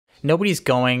nobody's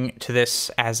going to this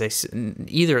as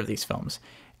either of these films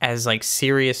as like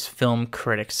serious film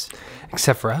critics.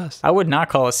 Except for us. I would not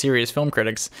call us serious film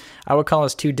critics. I would call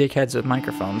us two dickheads with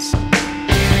microphones.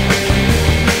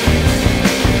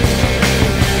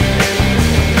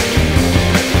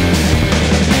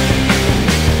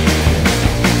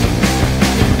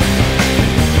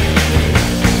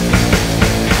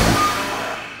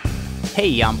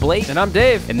 Hey, I'm Blake. And I'm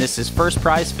Dave. And this is First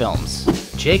Prize Films.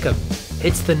 Jacob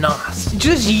hits the nos.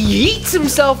 Just yeets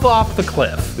himself off the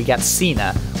cliff. We got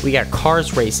Cena. We got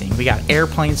cars racing. We got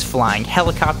airplanes flying,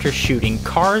 helicopters shooting,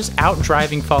 cars out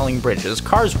driving falling bridges,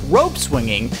 cars rope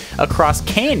swinging across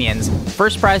canyons.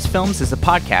 First Prize Films is a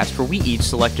podcast where we each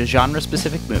select a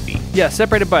genre-specific movie. Yeah,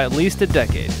 separated by at least a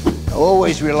decade. I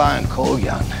always rely on Cole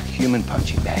Young, human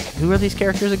punching bag. Who are these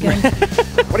characters again?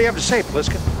 What do you have to say,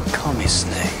 Bliska? Call me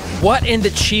Snake. What in the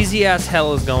cheesy ass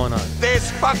hell is going on? This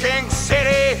fucking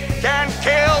city can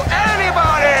kill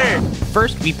anybody!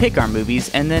 First, we pick our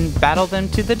movies and then battle them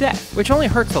to the death. Which only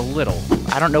hurts a little.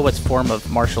 I don't know what form of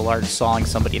martial arts sawing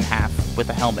somebody in half with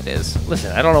a helmet is.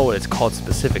 Listen, I don't know what it's called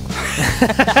specifically.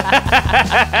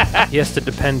 He has to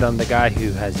depend on the guy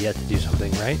who has yet to do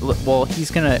something, right? Well,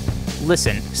 he's gonna...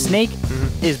 Listen, Snake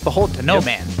is beholden to no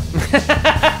man.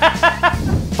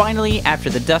 Finally, after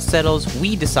the dust settles,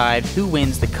 we decide who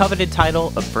wins the coveted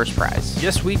title of First Prize.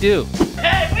 Yes, we do.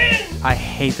 I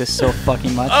hate this so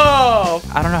fucking much. Oh!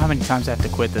 I don't know how many times I have to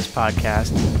quit this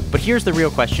podcast. But here's the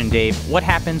real question, Dave. What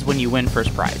happens when you win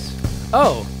First Prize?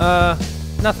 Oh,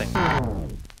 nothing.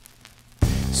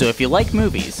 So if you like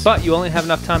movies, But you only have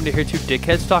enough time to hear two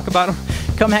dickheads talk about them?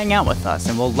 come hang out with us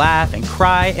and we'll laugh and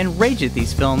cry and rage at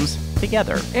these films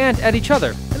together. And at each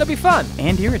other. It'll be fun.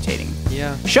 And irritating.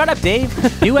 Yeah. Shut up,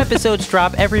 Dave. New episodes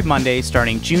drop every Monday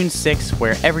starting June 6th,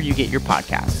 wherever you get your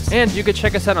podcasts. And you can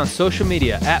check us out on social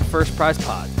media at First Prize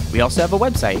Pod. We also have a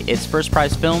website. It's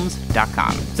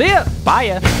firstprizefilms.com. See ya! Bye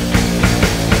ya.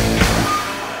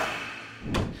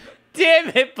 Damn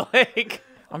it, Blake!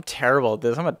 I'm terrible at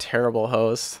this. I'm a terrible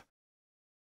host.